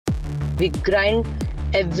We grind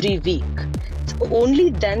every week. So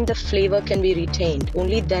only then the flavor can be retained.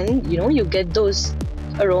 Only then, you get those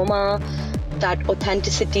aroma, that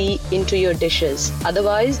authenticity into your dishes.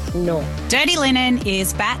 Otherwise, no. Dirty Linen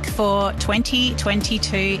is back for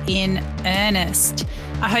 2022 in earnest.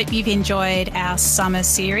 I hope you've enjoyed our summer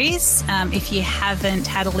series. If you haven't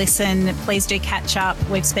had a listen, please do catch up.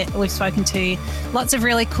 We've spoken to lots of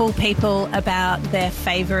really cool people about their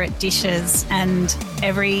favourite dishes, and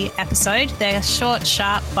every episode, they're short,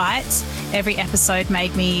 sharp bites. Every episode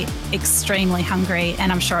made me extremely hungry,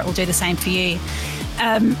 and I'm sure it will do the same for you.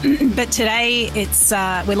 But today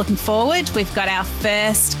we're looking forward. We've got our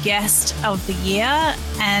first guest of the year,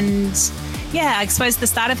 and I suppose the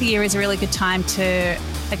start of the year is a really good time to,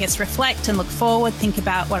 reflect and look forward, think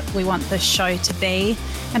about what we want the show to be.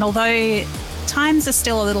 And although times are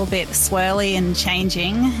still a little bit swirly and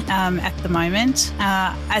changing at the moment,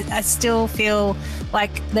 I still feel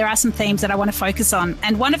like there are some themes that I want to focus on.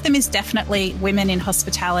 And one of them is definitely women in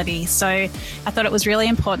hospitality. So I thought it was really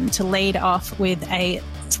important to lead off with a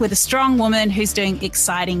strong woman who's doing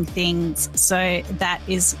exciting things. So that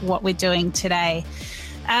is what we're doing today.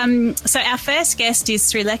 So our first guest is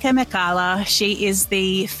Srilekha Mekala. She is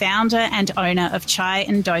the founder and owner of Chai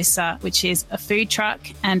and Dosa, which is a food truck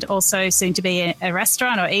and also soon to be a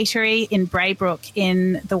restaurant or eatery in Braybrook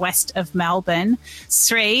in the west of Melbourne.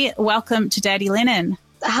 Sri, welcome to Dirty Linen.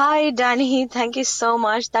 Hi, Danny. Thank you so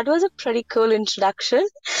much. That was a pretty cool introduction.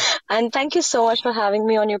 And thank you so much for having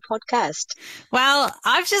me on your podcast. Well,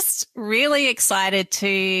 I'm just really excited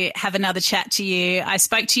to have another chat to you. I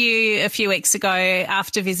spoke to you a few weeks ago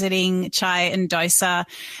after visiting Chai and Dosa,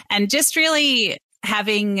 and just really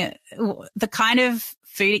having the kind of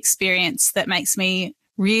food experience that makes me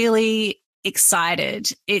really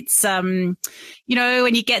excited. It's when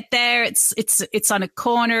you get there, it's on a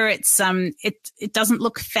corner. It doesn't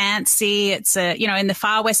look fancy. It's in the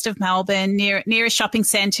far west of Melbourne, near a shopping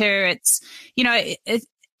centre. It's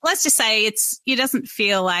let's just say it doesn't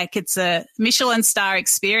feel like it's a Michelin star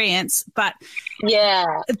experience, but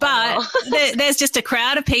there's just a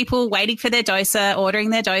crowd of people waiting for their dosa, ordering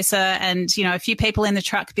their dosa, and a few people in the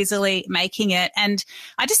truck busily making it. And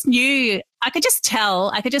I just knew, I could just tell,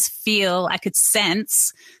 I could just feel, I could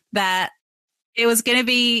sense that it was going to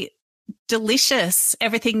be delicious.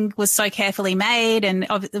 Everything was so carefully made, and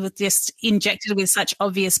it was just injected with such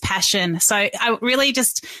obvious passion. So I'm really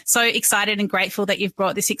just so excited and grateful that you've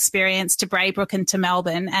brought this experience to Braybrook and to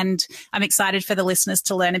Melbourne. And I'm excited for the listeners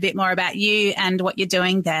to learn a bit more about you and what you're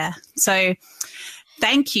doing there. So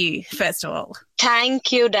thank you, first of all.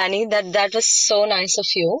 Thank you, Danny. That was so nice of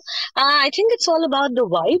you. I think it's all about the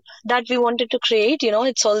vibe that we wanted to create.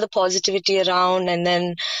 It's all the positivity around, and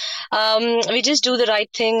then we just do the right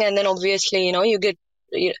thing, and then obviously, you get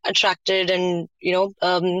attracted, and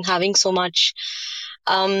having so much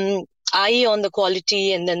eye on the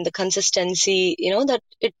quality and then the consistency, that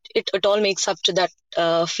it all makes up to that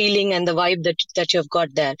feeling and the vibe that you've got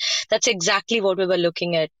there. That's exactly what we were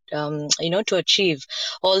looking at, to achieve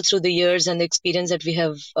all through the years and the experience that we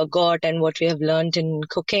have got and what we have learned in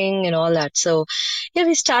cooking and all that. So,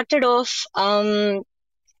 we started off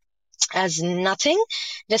as nothing,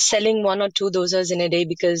 just selling 1 or 2 dosas in a day,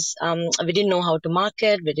 because we didn't know how to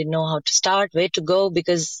market, we didn't know how to start, where to go,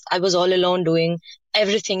 because I was all alone doing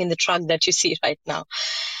everything in the truck that you see right now.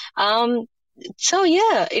 So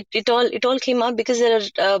it all came up because there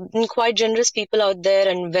are quite generous people out there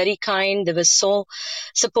and very kind. They were so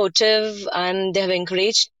supportive, and they have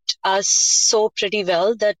encouraged us so pretty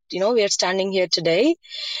well that we are standing here today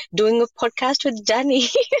doing a podcast with Danny.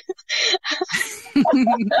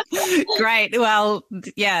 Great. Well,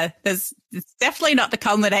 it's definitely not the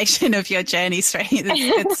culmination of your journey, Sri.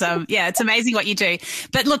 It's amazing what you do.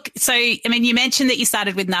 But look, so you mentioned that you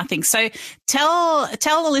started with nothing. So tell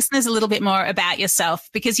the listeners a little bit more about yourself,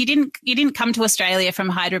 because you didn't come to Australia from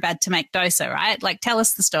Hyderabad to make dosa, right? Like, tell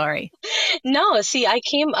us the story. No, see, I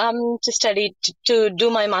came to study to do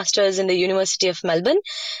my master's in the University of Melbourne.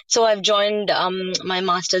 So I've joined my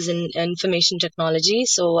master's in information technology.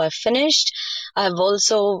 So I've finished. I've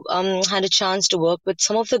also had a chance to work with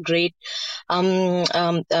some of the great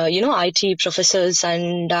IT professors,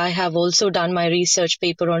 and I have also done my research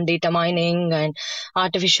paper on data mining and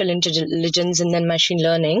artificial intelligence and then machine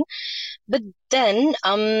learning. But then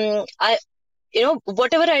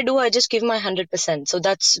whatever I do, I just give my 100%. So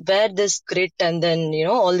that's where this grit and then,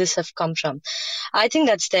 all this have come from. I think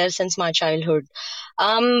that's there since my childhood.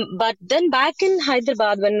 But then back in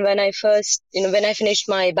Hyderabad, when I first, when I finished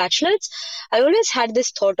my bachelor's, I always had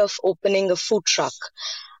this thought of opening a food truck.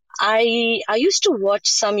 I used to watch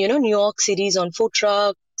some, New York series on food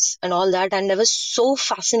trucks, trucks and all that. And I was so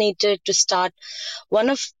fascinated to start one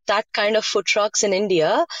of that kind of food trucks in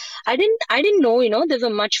India. I didn't know, there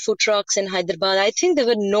were much food trucks in Hyderabad. I think there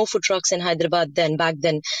were no food trucks in Hyderabad back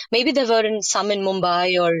then. Maybe there were some in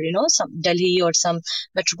Mumbai or, some Delhi or some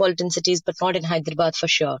metropolitan cities, but not in Hyderabad for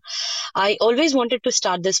sure. I always wanted to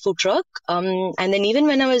start this food truck. And then even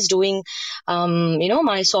when I was doing,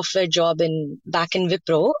 my software job back in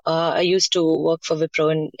Wipro, I used to work for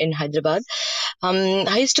Wipro in Hyderabad.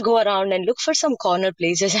 I used to go around and look for some corner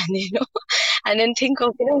places and, and then think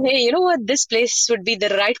of, hey, you know what, this place would be the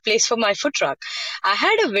right place for my food truck. I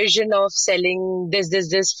had a vision of selling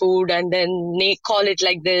this food and then call it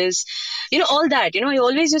like this, all that, I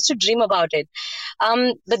always used to dream about it.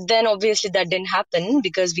 But then obviously that didn't happen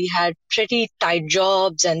because we had pretty tight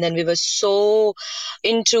jobs, and then we were so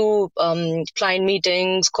into client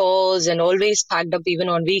meetings, calls, and always packed up even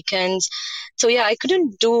on weekends. So yeah, I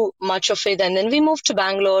couldn't do much of it. And then we moved to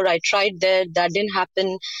Bangalore. I tried there. That didn't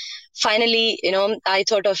happen. Finally, I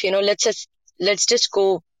thought of, let's just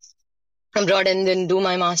go abroad and then do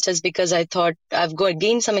my master's, because I thought I've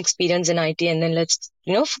gained some experience in IT, and then let's,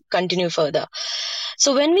 continue further.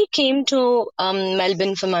 So when we came to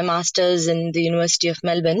Melbourne for my master's in the University of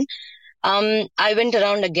Melbourne, I went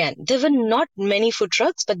around again. There were not many food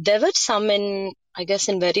trucks, but there were some in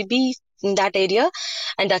Werribee, in that area,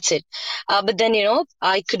 and that's it. But then,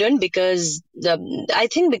 I couldn't because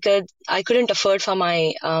because I couldn't afford for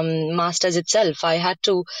my master's itself. I had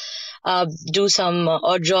to do some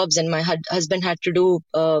odd jobs, and my husband had to do.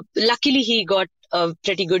 Luckily, he got a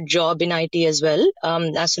pretty good job in IT as well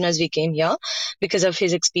as soon as we came here, because of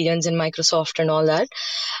his experience in Microsoft and all that.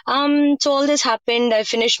 So all this happened. I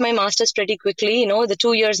finished my master's pretty quickly. The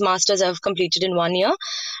 2 years master's I've completed in 1 year,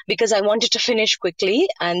 because I wanted to finish quickly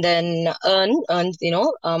and then earn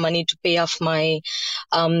money to pay off my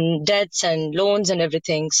debts and loans and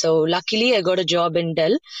everything. So luckily I got a job in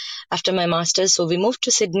Dell after my master's. So we moved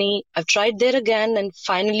to Sydney. I've tried there again, and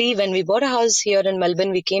finally when we bought a house here in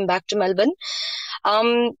Melbourne, we came back to Melbourne.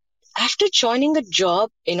 After joining a job,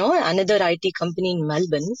 another IT company in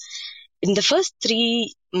Melbourne, in the first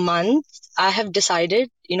 3 months, I have decided,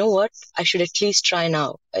 what, I should at least try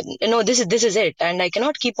now. This is it. And I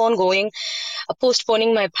cannot keep on going,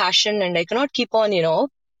 postponing my passion, and I cannot keep on,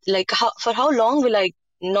 for how long will I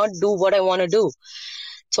not do what I want to do?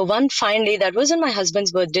 So one fine day, that was on my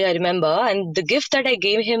husband's birthday, I remember, and the gift that I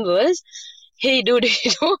gave him was, hey dude,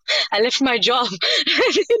 I left my job.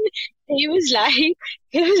 He was like,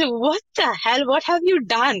 what the hell, what have you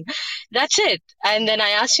done? That's it. And then I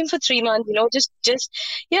asked him for 3 months,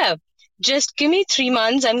 just give me 3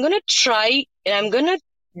 months. I'm going to try, and I'm going to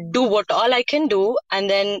do what all I can do. And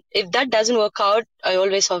then if that doesn't work out, I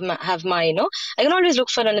always have my I can always look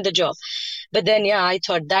for another job. But then, I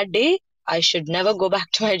thought that day I should never go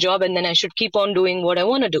back to my job, and then I should keep on doing what I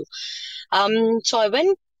want to do. So I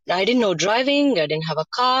went. I didn't know driving. I didn't have a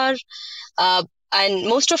car. And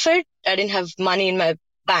most of it, I didn't have money in my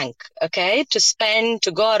bank, okay, to spend,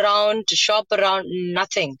 to go around, to shop around,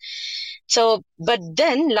 nothing. So, but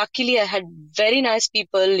then luckily I had very nice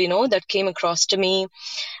people, that came across to me.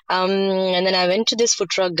 And then I went to this food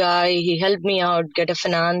truck guy. He helped me out, get a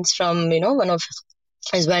finance from, one of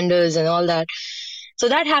his vendors and all that. So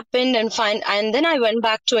that happened, and fine. And then I went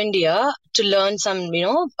back to India to learn some,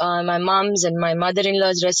 my mom's and my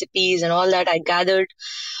mother-in-law's recipes and all that. I gathered.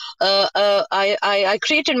 I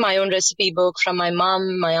created my own recipe book from my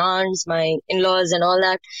mom, my aunts, my in-laws, and all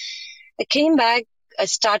that. I came back. I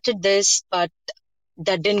started this, but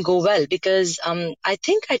that didn't go well because I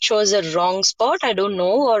think I chose a wrong spot. I don't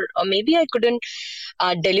know, or maybe I couldn't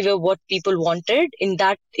deliver what people wanted in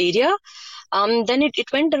that area. Then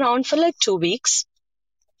it went around for like 2 weeks.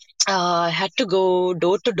 I had to go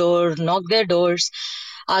door to door, knock their doors,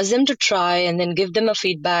 ask them to try, and then give them a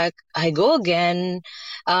feedback. I go again,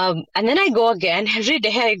 and then I go again. Every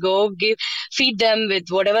day I go, feed them with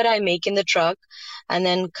whatever I make in the truck, and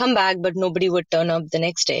then come back, but nobody would turn up the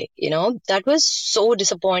next day. That was so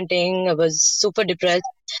disappointing. I was super depressed.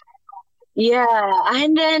 Yeah,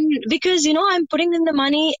 and then because I'm putting in the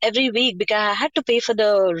money every week because I had to pay for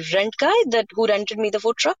the rent guy who rented me the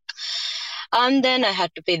food truck. And then I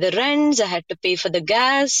had to pay the rents, I had to pay for the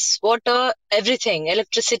gas, water, everything,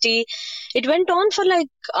 electricity. It went on for like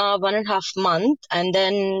 1.5 months. And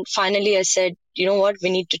then finally I said, you know what, we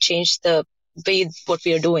need to change the way what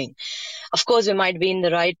we are doing. Of course, we might be in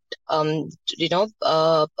the right,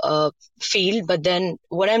 field, but then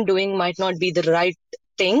what I'm doing might not be the right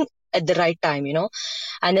thing at the right time,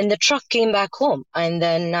 And then the truck came back home, and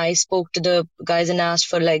then I spoke to the guys and asked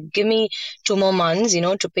for like, give me 2 more months,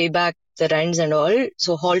 to pay back the rents and all.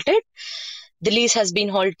 So halted. the lease has been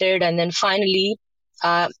halted. And then finally,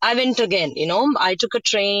 I went again, I took a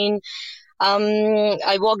train.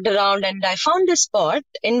 I walked around and I found a spot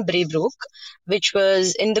in Braybrook, which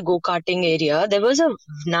was in the go-karting area. There was a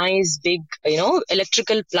nice big,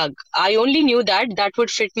 electrical plug. I only knew that would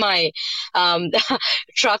fit my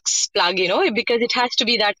truck's plug, because it has to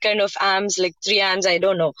be that kind of amps, like 3 amps, I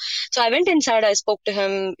don't know. So I went inside, I spoke to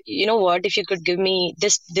him, what, if you could give me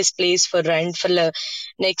this place for rent for the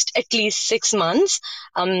next at least 6 months.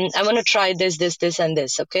 I want to try this, and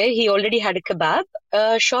this. Okay. He already had a kebab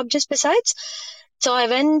shop just besides. So I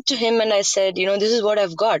went to him and I said, this is what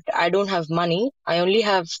I've got. I don't have money. I only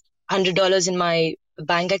have $100 in my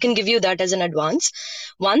bank. I can give you that as an advance.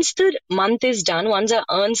 Once the month is done, once I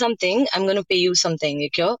earn something, I'm going to pay you something.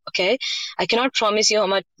 Okay. I cannot promise you how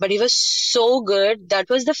much, but he was so good. That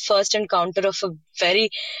was the first encounter of a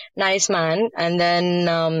very nice man. And then,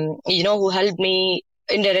 who helped me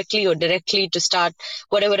indirectly or directly to start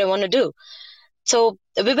whatever I want to do. So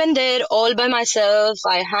we went there all by myself.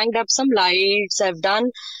 I hanged up some lights. I've done,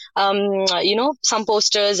 some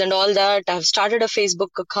posters and all that. I've started a Facebook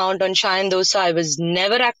account on Chai and Dosa. I was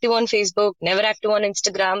never active on Facebook, never active on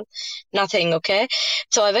Instagram, nothing. Okay.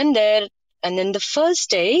 So I went there. And then the first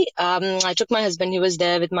day, I took my husband. He was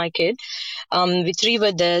there with my kid. We three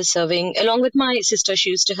were there serving along with my sister. She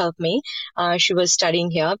used to help me. She was studying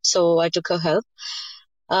here. So I took her help.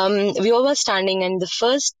 We all were standing, and the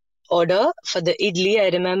first order for the idli, I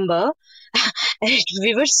remember,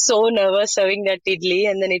 we were so nervous serving that idli,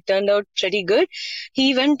 and then it turned out pretty good.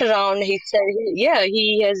 He went around, he said, yeah,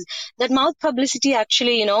 he has that mouth publicity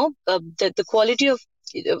actually, the quality of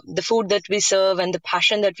the food that we serve and the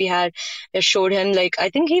passion that we had showed him. Like, I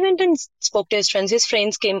think he went and spoke to his friends. His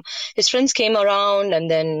friends came around, and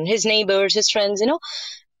then his neighbors, his friends,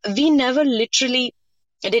 we never literally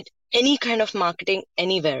did any kind of marketing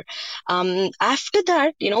anywhere. After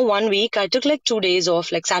that, 1 week, I took like 2 days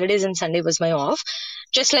off, like Saturdays and Sunday was my off.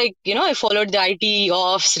 Just like, I followed the IT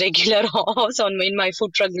offs, regular offs in my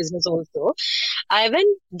food truck business also.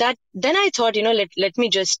 Then I thought, let me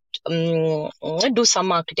just do some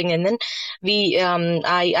marketing. And then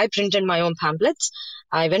I printed my own pamphlets.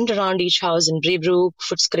 I went around each house in Braybrook,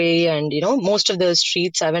 Footscray, and, most of the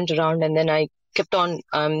streets I went around, and then I kept on,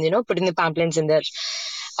 putting the pamphlets in their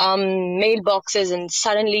mailboxes, and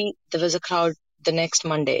suddenly there was a crowd the next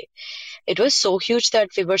Monday. It was so huge that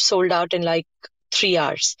we were sold out in like 3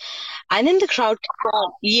 hours. And then the crowd,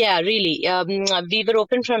 yeah, really. We were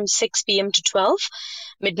open from 6 p.m. to 12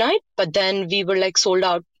 midnight, but then we were like sold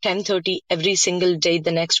out 10:30 every single day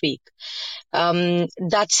the next week.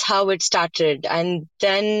 That's how it started. And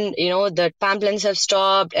then, the pamphlets have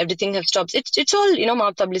stopped, everything have stopped. It's all,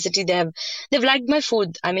 mouth publicity. They've liked my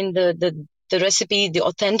food. I mean, the recipe, the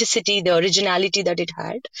authenticity, the originality that it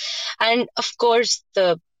had. And of course,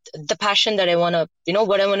 the passion that I want to,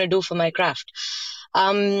 what I want to do for my craft.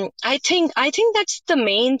 I think that's the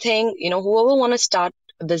main thing, whoever want to start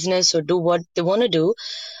a business or do what they want to do,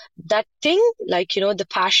 that thing, like, the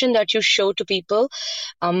passion that you show to people,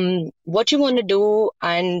 what you want to do,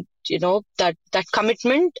 and, that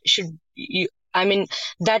commitment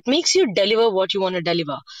that makes you deliver what you want to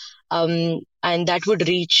deliver. And that would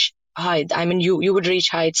reach height. I mean, you would reach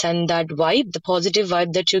heights, and that vibe, the positive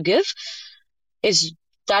vibe that you give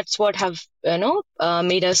that's what have,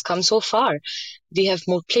 made us come so far. We have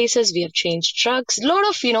moved places, we have changed trucks, a lot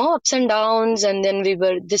of, ups and downs. And then we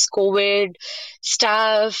were this COVID,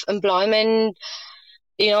 staff, employment,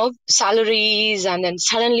 salaries. And then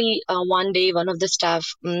suddenly one day, one of the staff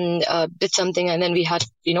did something, and then we had,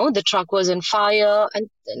 the truck was on fire, and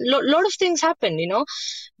a lot of things happened,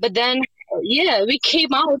 But then, yeah, we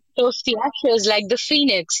came out of the ashes like the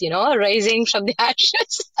phoenix, rising from the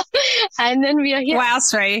ashes. And then we are here. Wow,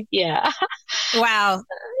 Sri. Yeah. Wow.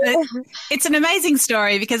 It's an amazing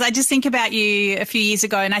story, because I just think about you a few years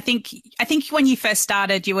ago, and I think when you first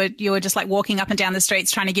started, you were just like walking up and down the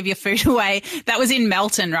streets trying to give your food away. That was in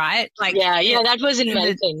Melton, right? Like, yeah, that was in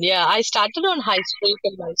Melton. Yeah, I started on High Street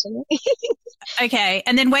in Melton. Okay,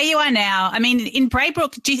 and then where you are now, I mean, in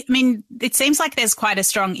Braybrook, it seems like there's quite a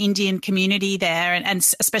strong Indian community there, and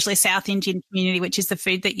especially South Indian community, which is the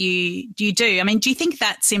food that you do. I mean, do you think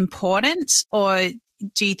that's important, or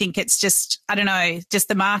do you think it's just, I don't know, just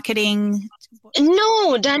the marketing?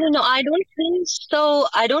 No, Danny, no, I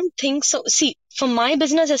don't think so. See, for my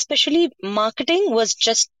business, especially, marketing was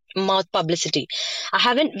just mouth publicity.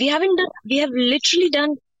 We have literally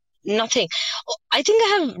done Nothing. I think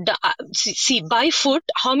I have, see, by foot,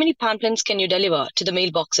 how many pamphlets can you deliver to the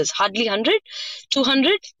mailboxes? Hardly 100,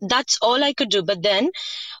 200. That's all I could do. But then,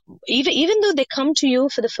 even though they come to you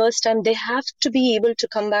for the first time, they have to be able to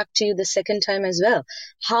come back to you the second time as well.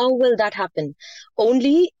 How will that happen?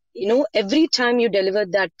 Only, every time you deliver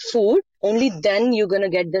that food, only then you're going to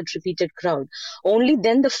get that repeated crowd. Only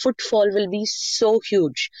then the footfall will be so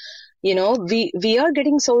huge. We are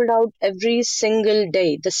getting sold out every single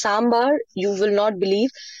day. The sambar, you will not believe,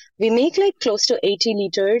 we make like close to 80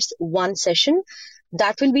 liters one session.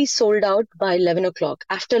 That will be sold out by 11 o'clock.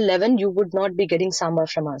 After 11, you would not be getting sambar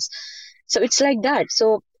from us. So it's like that.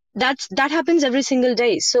 So that happens every single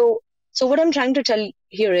day. So what I'm trying to tell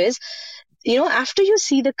here is, after you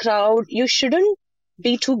see the crowd, you shouldn't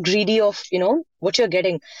be too greedy of, what you're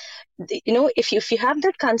getting. If you have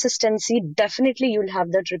that consistency, definitely you'll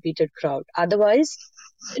have that repeated crowd. Otherwise,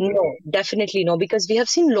 no, definitely no, because we have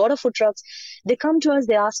seen a lot of food trucks. They come to us,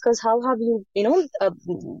 they ask us, how have you,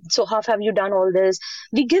 so how have you done all this?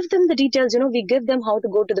 We give them the details, we give them how to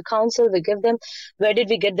go to the council, we give them where did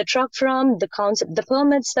we get the truck from, the council, the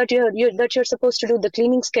permits that you're supposed to do, the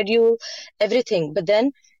cleaning schedule, everything. But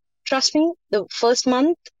then, trust me, the first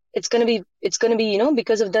month, it's gonna be,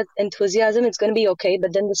 because of that enthusiasm, it's gonna be okay.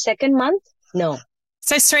 But then the second month, no.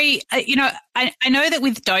 So, Sri, I know that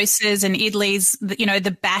with dosas and idlis,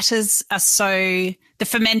 the batters are the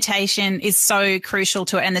fermentation is so crucial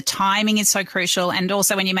to it, and the timing is so crucial. And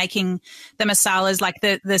also when you're making the masalas, like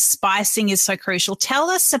the spicing is so crucial. Tell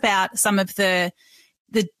us about some of the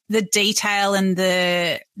detail and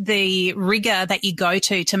the rigor that you go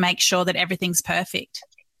to make sure that everything's perfect.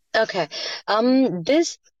 Okay.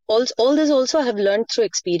 All this also I have learned through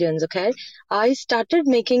experience. Okay. I started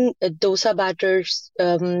making dosa batters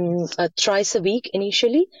thrice a week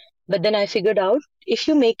initially, but then I figured out if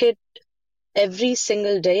you make it every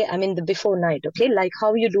single day, I mean the before night, okay, like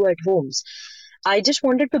how you do at homes. I just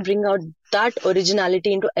wanted to bring out that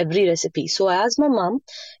originality into every recipe. So as my mom,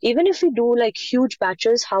 even if we do like huge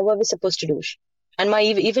batches, how are we supposed to do? And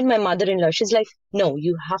even my mother-in-law, she's like, no,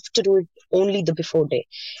 you have to do it only the before day,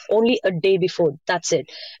 only a day before. That's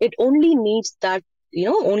it. It only needs that,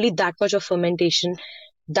 only that much of fermentation,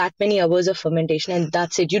 that many hours of fermentation, and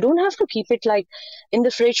that's it. You don't have to keep it like in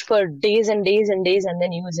the fridge for days and days and days and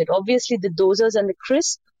then use it. Obviously, the dosas and the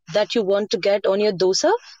crisp that you want to get on your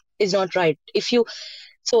dosa is not right.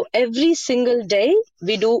 So every single day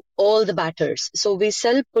we do all the batters. So we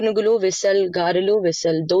sell punugulu, we sell garalu, we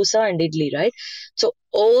sell dosa and idli, right? So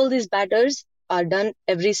all these batters are done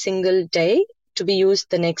every single day to be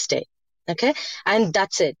used the next day. Okay. And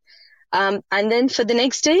that's it. And then for the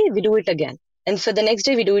next day, we do it again. And for the next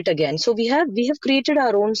day, we do it again. So we have created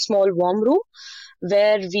our own small warm room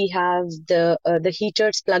where we have the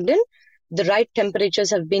heaters plugged in. The right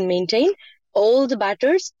temperatures have been maintained. All the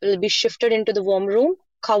batters will be shifted into the warm room,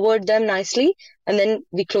 covered them nicely, and then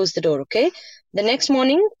we close the door, okay? The next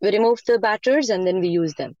morning, we remove the batters and then we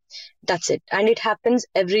use them. That's it. And it happens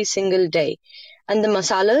every single day. And the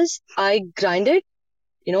masalas, I grind it,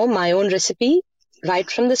 my own recipe,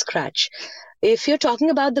 right from the scratch. If you're talking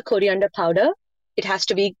about the coriander powder, it has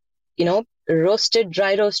to be, roasted,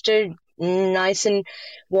 dry roasted, nice and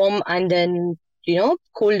warm, and then,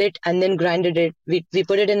 cooled it and then grinded it. We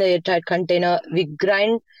put it in the airtight container. We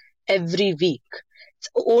grind every week. So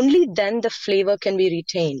only then the flavor can be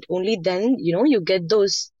retained. Only then, you get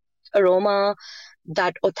those aroma,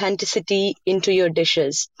 that authenticity into your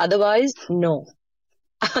dishes. Otherwise, no.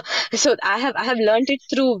 So I have learned it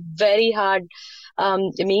through very hard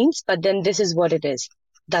means, but then this is what it is.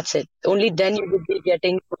 That's it. Only then you would be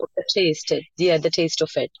getting the taste of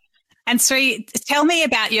it. And Sri, tell me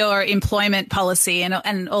about your employment policy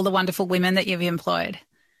and all the wonderful women that you've employed.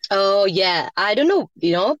 Oh, yeah. I don't know.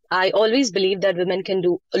 I always believe that women can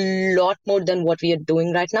do a lot more than what we are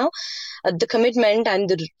doing right now. The commitment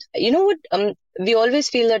and we always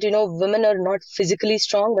feel that, women are not physically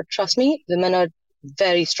strong, but trust me, women are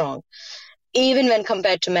very strong, even when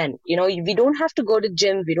compared to men. We don't have to go to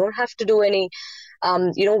gym. We don't have to do any,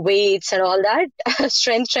 weights and all that,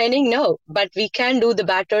 strength training. No, but we can do the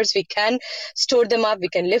batters. We can store them up. We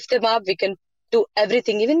can lift them up. We can do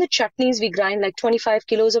everything. Even the chutneys, we grind like 25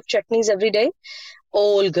 kilos of chutneys every day.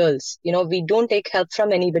 All girls, we don't take help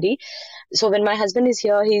from anybody. So when my husband is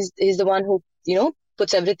here, he's the one who,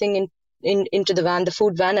 puts everything into the van, the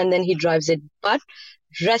food van, and then he drives it. But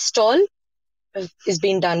rest all is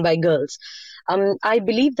being done by girls. I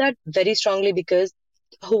believe that very strongly because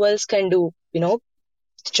who else can do, the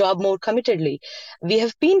job more committedly? We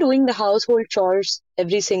have been doing the household chores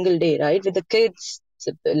every single day, right? With the kids,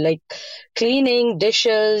 like cleaning,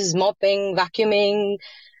 dishes, mopping, vacuuming,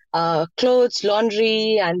 clothes,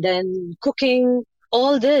 laundry, and then cooking,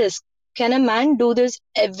 all this. Can a man do this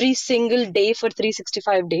every single day for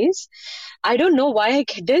 365 days? I don't know why I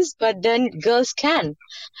get this, but then girls can.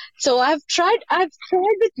 So I've tried with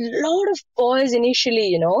a lot of boys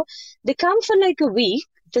initially, they come for like a week.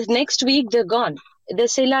 The next week they're gone. They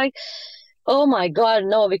say like, oh my God,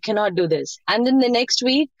 no, we cannot do this. And then the next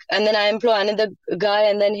week, and then I employ another guy,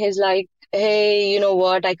 and then he's like, hey, you know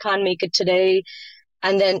what? I can't make it today.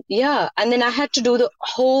 And then, yeah, and then I had to do the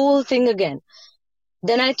whole thing again.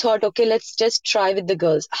 Then I thought, okay, let's just try with the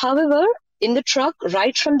girls. However, in the truck,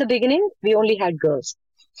 right from the beginning, we only had girls.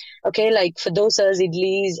 Okay, like for dosas,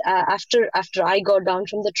 idlis. After I got down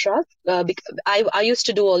from the truck, I used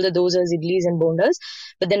to do all the dosas, idlis, and bondas.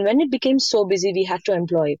 But then when it became so busy, we had to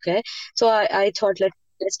employ. Okay, so I thought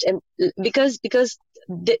because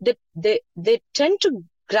they tend to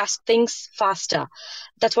grasp things faster.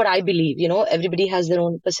 That's what I believe. Everybody has their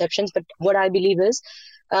own perceptions, but what I believe is.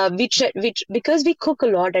 Because we cook a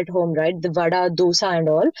lot at home, right? The vada, dosa, and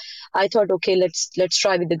all. I thought, okay, let's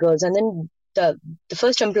try with the girls, and then the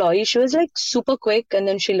first employee, she was like super quick, and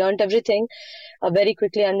then she learned everything very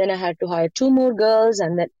quickly, and then I had to hire two more girls,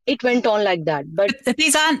 and then it went on like that. But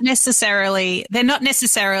they're not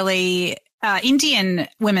necessarily Indian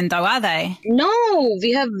women though, are they? No,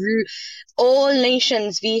 we have all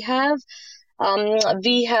nations. We have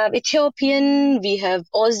Ethiopian, we have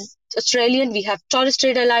Australian, we have Torres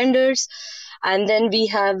Strait Islanders, and then we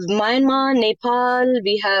have Myanmar, Nepal,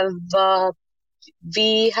 we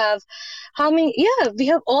have how many? Yeah, we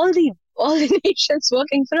have all the nations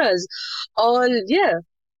working for us. All, yeah.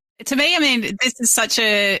 To me, I mean, this is such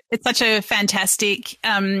a fantastic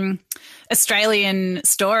Australian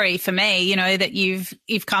story for me. That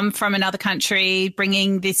you've come from another country,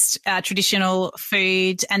 bringing this traditional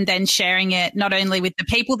food, and then sharing it not only with the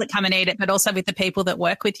people that come and eat it, but also with the people that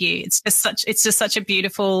work with you. It's just such a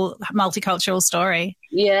beautiful multicultural story.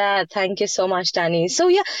 Yeah, thank you so much, Danny. So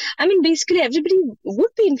yeah, I mean, basically everybody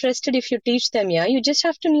would be interested if you teach them. Yeah, you just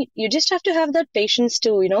have to have that patience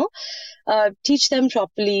to, teach them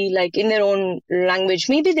properly, like in their own language.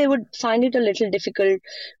 Maybe they would find it a little difficult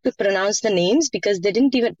to pronounce the names because they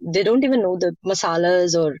don't even know the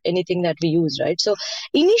masalas or anything that we use, right? So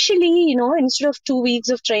initially, instead of 2 weeks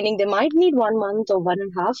of training, they might need 1 month or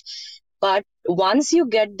 1.5. But once they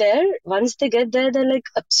get there, they're like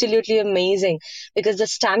absolutely amazing because the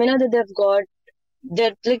stamina that they've got,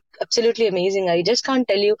 they're like absolutely amazing. I just can't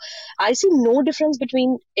tell you. I see no difference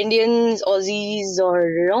between Indians, Aussies,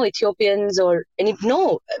 or Ethiopians or any.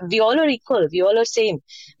 No, we all are equal. We all are same.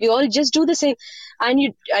 We all just do the same.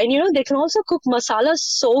 And they can also cook masala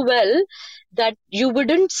so well that you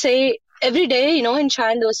wouldn't say every day. In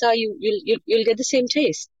chai and dosa, you'll get the same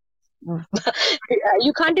taste.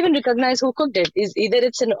 You can't even recognize who cooked it. Either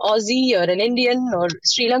it's an Aussie or an Indian or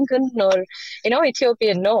Sri Lankan or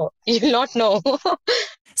Ethiopian. No, you'll not know.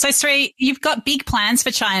 So Sri, you've got big plans for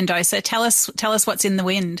Chai and Dosa. Tell us what's in the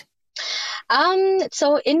wind.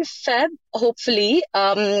 So in Feb, hopefully,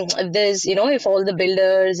 there's, if all the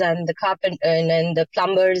builders and the carpent and the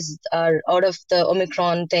plumbers are out of the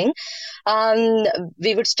Omicron thing,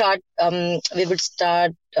 we would start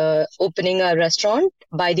opening a restaurant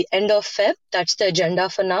by the end of Feb. That's the agenda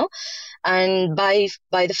for now. And by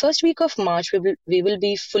the first week of March, we will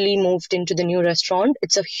be fully moved into the new restaurant.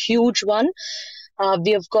 It's a huge one.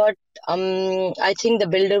 We have got, I think the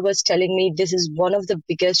builder was telling me this is one of the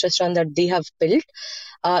biggest restaurants that they have built,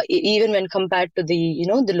 even when compared to the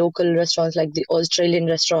local restaurants like the Australian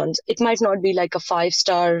restaurants. It might not be like a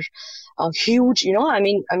 5-star, huge, I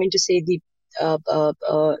mean to say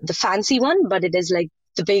the fancy one, but it is like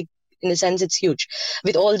the big, in the sense it's huge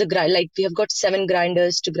with all the like we have got 7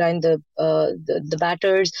 grinders to grind the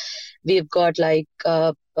batters. We have got like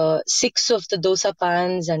 6 of the dosa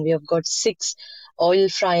pans, and we have got 6 oil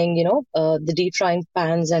frying, the deep frying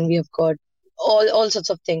pans, and we have got all sorts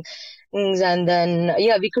of things. And then,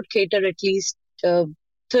 yeah, we could cater at least 30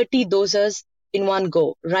 dosas in one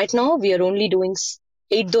go. Right now, we are only doing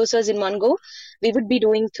 8 dosas in one go. We would be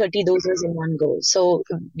doing 30 dosas in one go. So,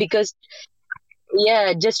 because,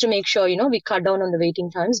 yeah, just to make sure, we cut down on the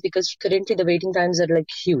waiting times, because currently the waiting times are like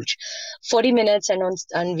huge. 40 minutes, and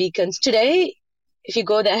on weekends. Today, if you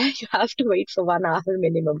go there, you have to wait for 1 hour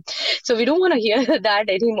minimum. So we don't want to hear that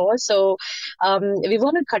anymore. So we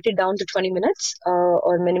want to cut it down to 20 minutes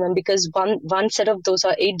or minimum, because one set of those,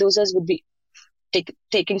 or 8 dosas, would be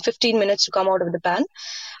taking 15 minutes to come out of the pan,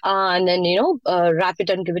 and then wrap it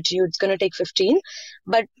and give it to you. It's going to take 15,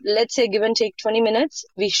 but let's say give and take 20 minutes,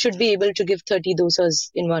 we should be able to give 30 dosas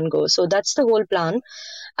in one go. So that's the whole plan.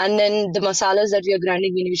 And then the masalas that we are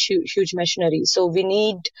grinding, we need huge machinery. So we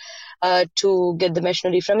need to get the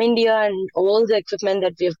machinery from India, and all the equipment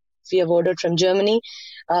that we have ordered from Germany.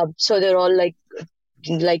 So they're all like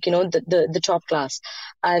the top class.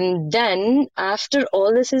 And then after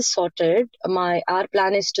all this is sorted, our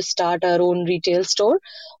plan is to start our own retail store,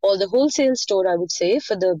 or the wholesale store, I would say,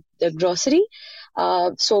 for the grocery.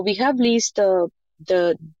 So we have leased the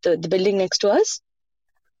building next to us.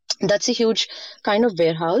 That's a huge kind of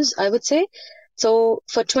warehouse, I would say. So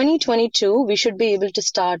for 2022, we should be able to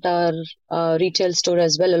start our retail store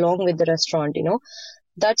as well, along with the restaurant.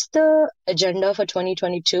 That's the agenda for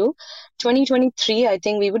 2022. 2023, I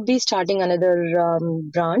think we would be starting another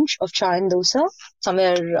branch of Chai and Dosa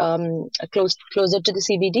somewhere closer to the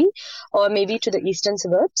CBD, or maybe to the eastern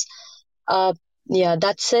suburbs. Yeah,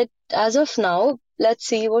 that's it as of now. Let's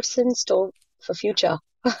see what's in store for future.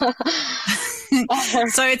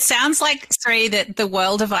 So it sounds like, Sri, that the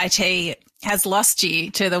world of IT has lost you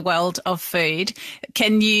to the world of food.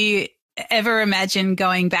 Can you ever imagine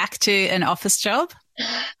going back to an office job?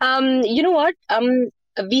 You know what?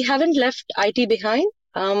 We haven't left IT behind.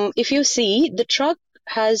 If you see, the truck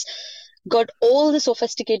has got all the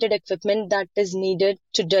sophisticated equipment that is needed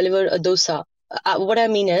to deliver a dosa. What I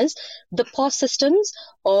mean is, the POS systems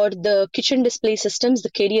or the kitchen display systems, the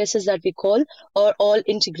KDSs that we call, are all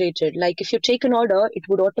integrated. Like if you take an order, it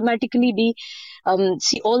would automatically be,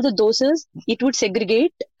 see all the dosas, it would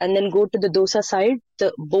segregate and then go to the dosa side.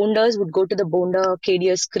 The bondas would go to the bonda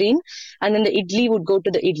KDS screen, and then the idli would go to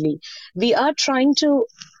the idli. We are trying to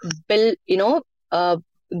build,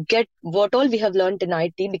 get what all we have learned in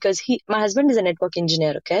IT, because my husband is a network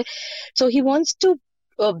engineer, okay? So he wants to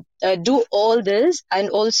do all this, and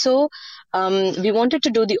also we wanted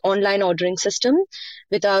to do the online ordering system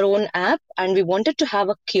with our own app, and we wanted to have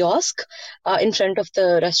a kiosk in front of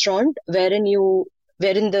the restaurant wherein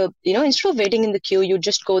instead of waiting in the queue, you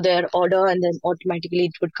just go there, order, and then automatically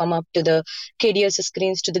it would come up to the KDS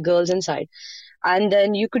screens to the girls inside. And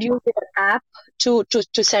then you could use your app to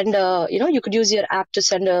send you could use your app to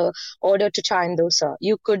send a order to Chai and Dosa.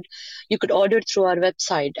 You could order through our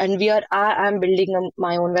website, and I'm building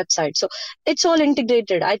my own website. So it's all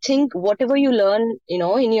integrated. I think whatever you learn,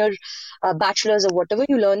 in your bachelor's, or whatever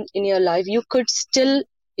you learn in your life, you could still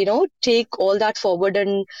take all that forward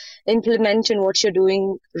and implement in what you're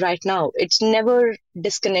doing right now. It's never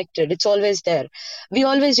disconnected. It's always there. We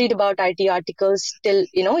always read about IT articles till,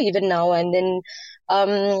 even now. And then,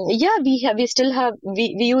 we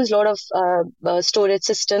use a lot of storage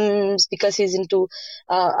systems, because he's into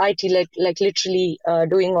IT, like literally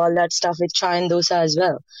doing all that stuff with Chai and Dosa as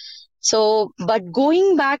well. So, but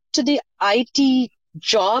going back to the IT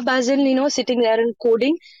job, as in, sitting there and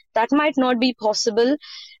coding, that might not be possible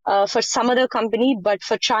for some other company, but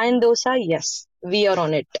for Chai and Dosa, yes, we are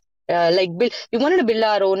on it. We wanted to build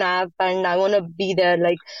our own app, and I want to be there,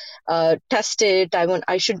 test it.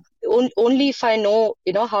 I should only if I know,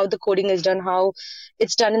 how the coding is done, how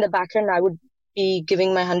it's done in the backend, I would be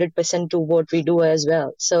giving my 100% to what we do as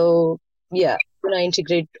well. So yeah, when I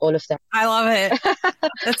integrate all of that. I love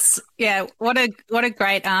it. What a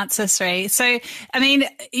great answer, Sri. So, I mean,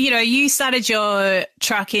 you started your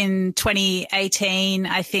truck in 2018,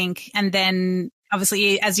 I think, and then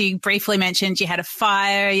obviously, as you briefly mentioned, you had a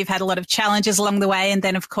fire, you've had a lot of challenges along the way, and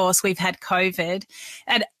then, of course, we've had COVID.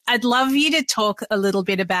 And I'd love you to talk a little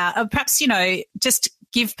bit about, perhaps, just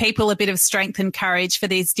give people a bit of strength and courage for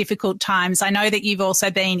these difficult times. I know that you've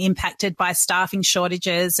also been impacted by staffing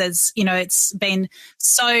shortages, as, it's been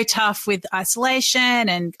so tough with isolation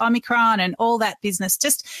and Omicron and all that business.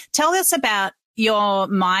 Just tell us about your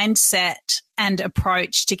mindset and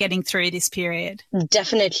approach to getting through this period.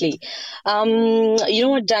 Definitely. You know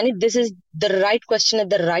what, Danny, this is the right question at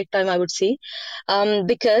the right time, I would say,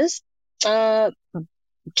 because 2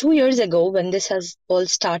 years ago, when this has all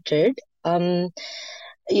started,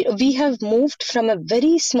 we have moved from a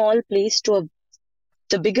very small place to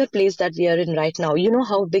the bigger place that we are in right now. You know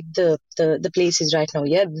how big the place is right now.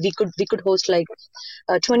 Yeah, we could host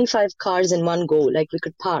 25 cars in one go, like we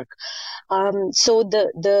could park. So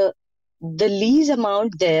the lease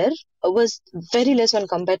amount there was very less when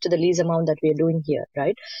compared to the lease amount that we are doing here,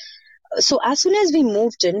 right? So as soon as we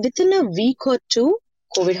moved in, within a week or two,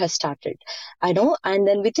 COVID has started. I know. And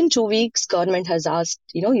then within 2 weeks, government has asked,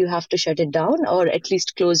 you have to shut it down or at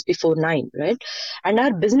least close before 9, right? And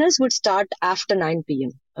our business would start after 9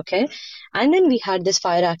 p.m. Okay. And then we had this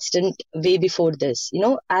fire accident way before this,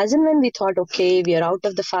 as and when we thought, okay, we are out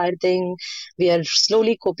of the fire thing, we are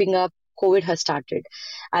slowly coping up, COVID has started.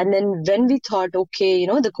 And then when we thought, okay,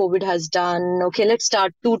 the COVID has done, okay, let's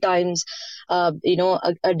start 2 times, a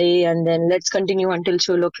day, and then let's continue until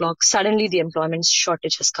 12 o'clock. Suddenly the employment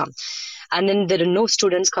shortage has come. And then there are no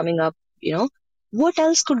students coming up, what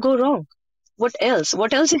else could go wrong? What else?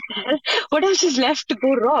 What else is what else is left to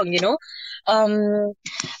go wrong?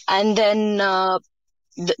 And then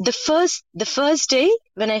the first day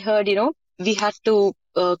when I heard, we had to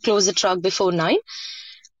close the truck before 9,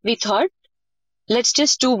 we thought, let's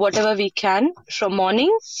just do whatever we can from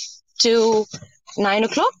morning to 9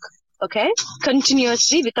 o'clock, okay,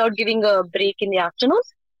 continuously without giving a break in the afternoon.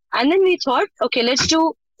 And then we thought, okay, let's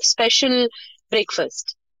do special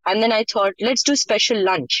breakfast. And then I thought, let's do special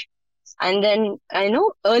lunch. And then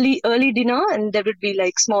early dinner, and there would be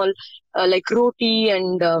like small like roti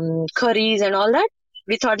and curries and all that.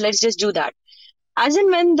 We thought, let's just do that. As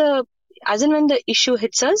and when the issue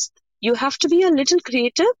hits us, you have to be a little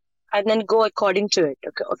creative and then go according to it.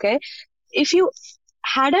 Okay. If you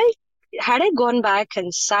had I gone back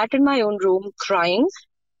and sat in my own room crying,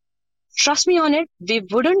 trust me on it, we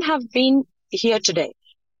wouldn't have been here today.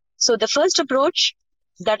 So the first approach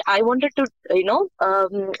that I wanted to,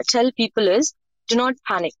 tell people is, do not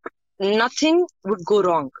panic. Nothing would go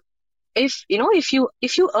wrong. If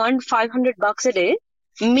you earn $500 a day,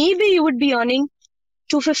 maybe you would be earning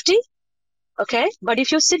 250. Okay. But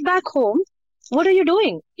if you sit back home, what are you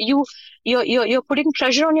doing? You're putting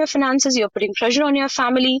pressure on your finances. You're putting pressure on your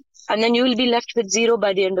family, and then you will be left with zero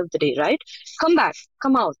by the end of the day, right? Come back,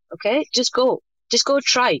 come out. Okay. Just go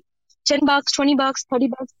try. $10, $20,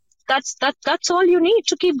 $30. That's all you need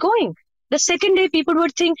to keep going. The second day, people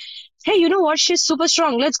would think, hey, you know what? She's super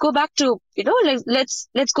strong. Let's go back to,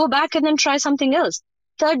 let's go back and then try something else.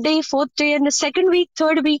 Third day, fourth day, and the second week,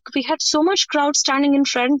 third week, we had so much crowd standing in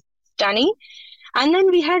front, Danny. And then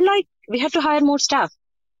we had to hire more staff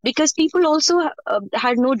because people also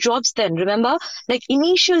had no jobs then. Remember, like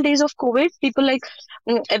initial days of COVID, people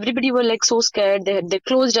everybody were like so scared. They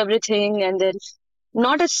closed everything, and then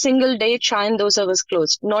not a single day Chai and Dosa was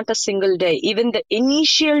closed. Not a single day. Even the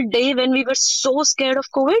initial day when we were so scared of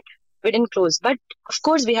COVID, we didn't close. But of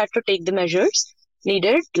course, we had to take the measures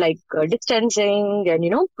needed, like distancing and,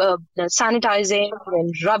 sanitizing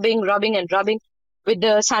and rubbing with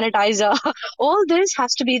the sanitizer. All this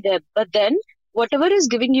has to be there. But then whatever is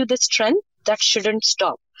giving you the strength, that shouldn't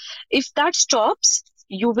stop. If that stops,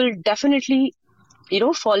 you will definitely,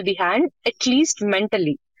 fall behind, at least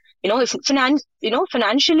mentally. If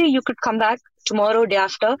financially you could come back tomorrow, day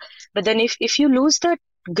after, but then if you lose that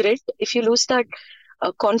grit, if you lose that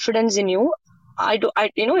confidence in you,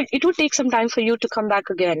 it would take some time for you to come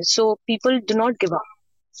back again. So people, do not give up.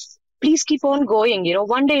 Please keep on going,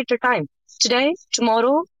 one day at a time. Today,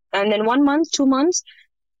 tomorrow, and then 1 month, 2 months.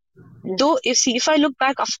 Though, if I look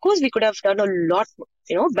back, of course, we could have done a lot,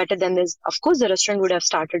 better than this. Of course, the restaurant would have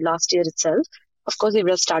started last year itself. Of course, we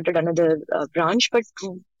would have started another branch, but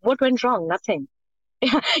what went wrong? Nothing.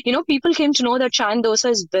 People came to know that Chai and Dosa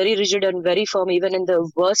is very rigid and very firm, even in the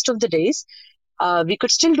worst of the days. We could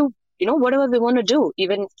still do, whatever we want to do.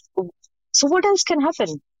 Even so, what else can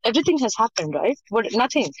happen? Everything has happened, right?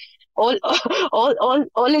 Nothing.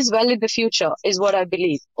 All is well in the future, is what I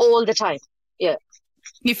believe all the time. Yeah.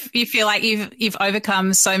 You feel like you've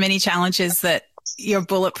overcome so many challenges that you're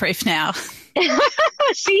bulletproof now.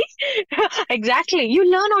 See, exactly. You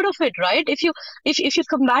learn out of it, right? If you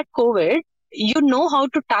combat COVID, you know how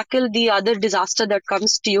to tackle the other disaster that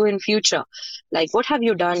comes to you in future. Like, what have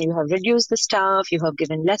you done? You have reduced the staff. You have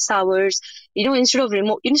given less hours. Instead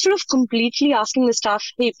of completely asking the staff,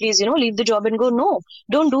 hey, please, leave the job and go. No,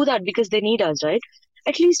 don't do that, because they need us, right?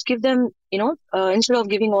 At least give them, instead of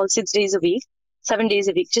giving all 6 days a week, 7 days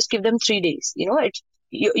a week, just give them 3 days.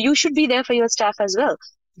 You should be there for your staff as well.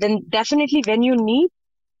 Then definitely when you need,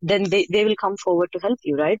 then they will come forward to help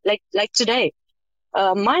you, right? Like today,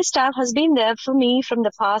 my staff has been there for me from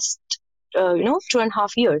the past, 2.5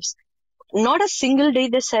 years. Not a single day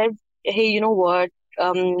they said, hey, you know what,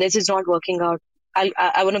 this is not working out.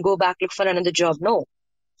 I want to go back, look for another job. No,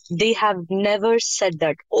 they have never said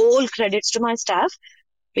that. All credits to my staff,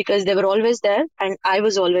 because they were always there and I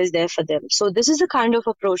was always there for them. So this is the kind of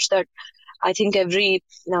approach that I think every,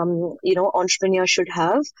 entrepreneur should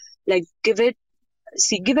have. Like, give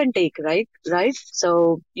and take, right?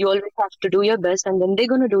 So you always have to do your best, and then they're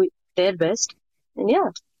going to do their best. And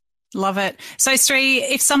yeah. Love it. So, Sri,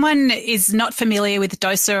 if someone is not familiar with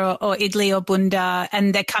dosa or idli or bunda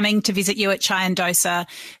and they're coming to visit you at Chai and Dosa,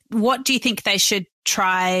 what do you think they should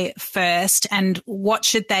try first and what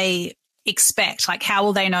should they expect? Like, how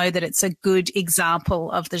will they know that it's a good example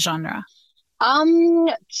of the genre?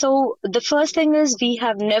 So the first thing is we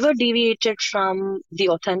have never deviated from the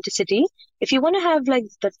authenticity. If you want to have like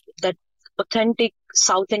that authentic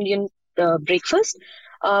South Indian breakfast,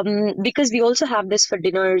 because we also have this for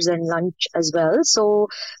dinners and lunch as well. So,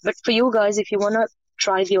 but for you guys, if you want to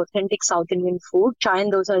try the authentic South Indian food, Chai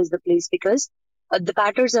and Dosa is the place because the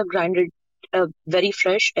batters are grinded very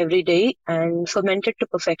fresh every day and fermented to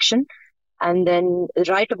perfection, and then the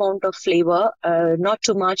right amount of flavor, not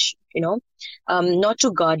too much, not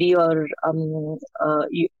too gaudy or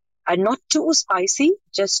and not too spicy,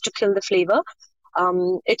 just to kill the flavor.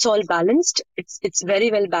 It's all balanced. It's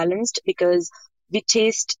very well balanced because we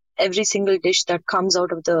taste every single dish that comes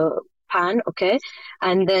out of the pan, okay,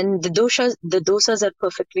 and then the dosas are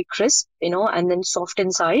perfectly crisp, and then soft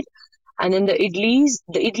inside. And then the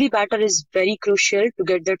idli batter is very crucial to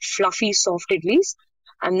get that fluffy, soft idlis.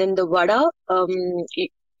 And then the vada,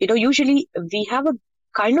 usually we have a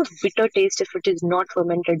kind of bitter taste if it is not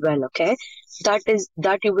fermented well, okay?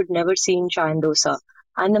 That you would never see in chai and dosa.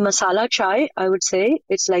 And the masala chai, I would say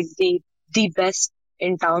it's like the best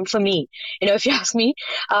in town for me, if you ask me.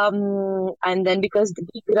 And then because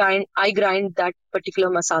I grind that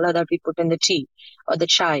particular masala that we put in the tea or the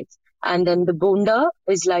chai. And then the bonda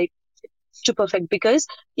is like to perfect because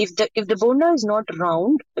if the bonda is not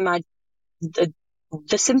round, imagine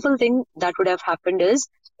the simple thing that would have happened is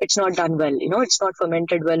it's not done well. It's not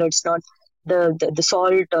fermented well, or it's not the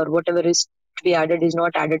salt or whatever is to be added is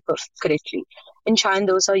not added correctly. In chai and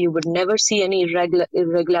dosa, you would never see any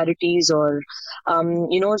irregularities or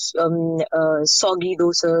soggy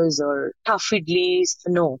dosas or tough idlis.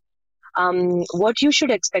 No. What you should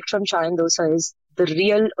expect from chai and dosa is the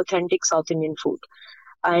real authentic South Indian food.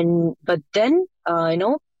 But then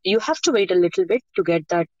you have to wait a little bit to get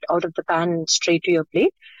that out of the pan straight to your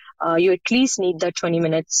plate. You at least need that 20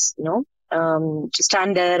 minutes, to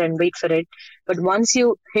stand there and wait for it. But once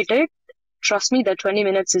you hit it, trust me, that 20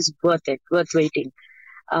 minutes is worth it, worth waiting.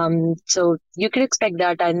 So you can expect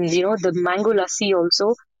that. And, the mango lassi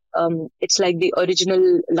also, it's like the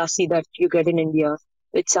original lassi that you get in India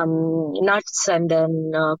with some nuts and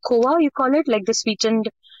then kova, you call it, like the sweetened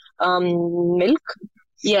milk.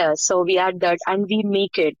 Yeah, so we add that and we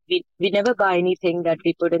make it. We never buy anything that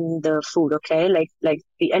we put in the food, okay? Like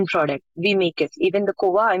the end product. We make it. Even the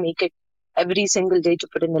kova, I make it every single day to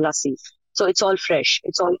put in the lassi. So it's all fresh.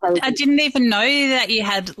 It's all healthy. I didn't even know that you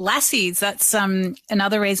had lassies. That's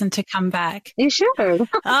another reason to come back. You should.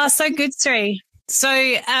 Oh, so good, Sri. So,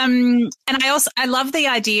 and I love the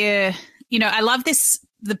idea, I love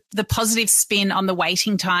the positive spin on the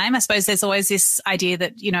waiting time. I suppose there's always this idea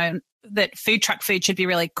that, that food truck food should be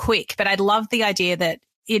really quick, but I love the idea that,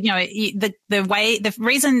 the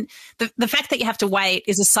fact that you have to wait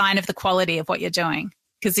is a sign of the quality of what you're doing,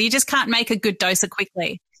 because you just can't make a good dosa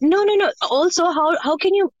quickly. No. Also, how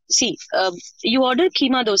can you see, you order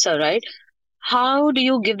keema dosa, right? How do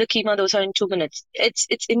you give the keema dosa in 2 minutes?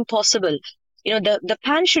 It's impossible. The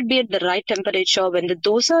pan should be at the right temperature. When the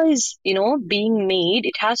dosa is, being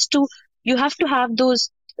made, you have to have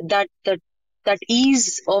that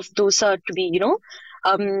ease of dosa to be,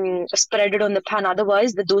 spreaded on the pan.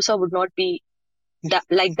 Otherwise, the dosa would not be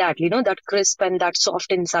like that, that crisp and that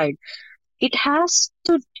soft inside. It has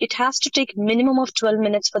to take minimum of 12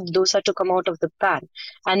 minutes for the dosa to come out of the pan.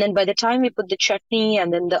 And then by the time we put the chutney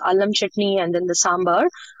and then the allam chutney and then the sambar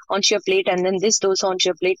onto your plate and then this dosa onto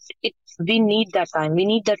your plate, we need that time. We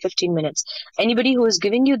need that 15 minutes. Anybody who is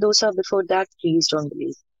giving you dosa before that, please don't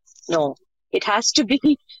believe. No. It has to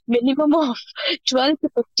be minimum of 12 to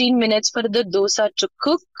 15 minutes for the dosa to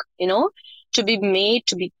cook, to be made,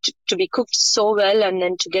 to be cooked so well, and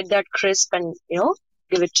then to get that crisp and,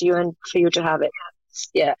 give it to you and for you to have it.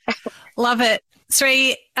 Yeah. Love it.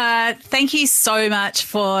 Sri, thank you so much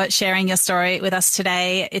for sharing your story with us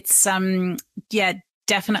today. It's,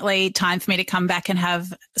 definitely time for me to come back and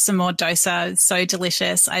have some more dosa. It's so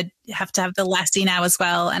delicious. I have to have the lassi now as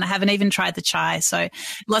well. And I haven't even tried the chai. So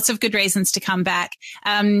lots of good reasons to come back.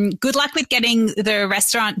 Good luck with getting the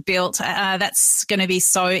restaurant built. That's going to be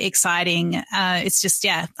so exciting. It's just,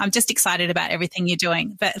 I'm just excited about everything you're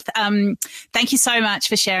doing. But thank you so much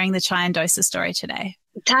for sharing the chai and dosa story today.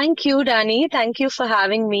 Thank you, Danny. Thank you for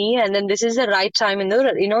having me. And then this is the right time in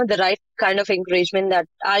the right kind of encouragement that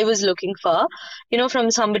I was looking for,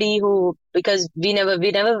 from somebody who, because we never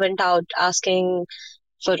went out asking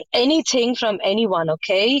for anything from anyone.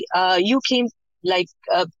 Okay. You came like,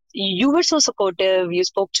 you were so supportive. You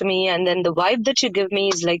spoke to me, and then the vibe that you give me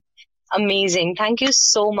is like amazing. Thank you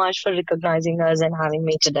so much for recognizing us and having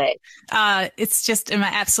me today. It's just my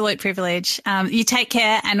absolute privilege. You take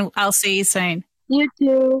care, and I'll see you soon. You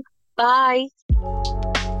too. Bye.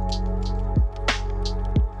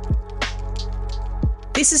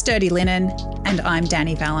 This is Dirty Linen, and I'm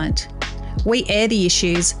Danny Vallant. We air the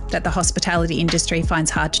issues that the hospitality industry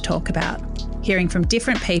finds hard to talk about, hearing from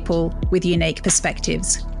different people with unique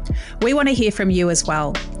perspectives. We want to hear from you as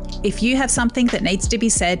well. If you have something that needs to be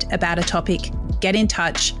said about a topic, get in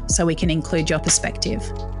touch so we can include your perspective.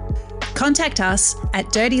 Contact us at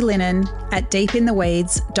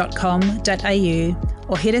dirtyLinen@deepintheweeds.com.au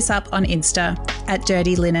or hit us up on Insta at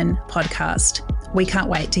Dirty Linen Podcast. We can't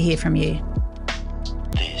wait to hear from you.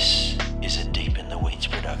 This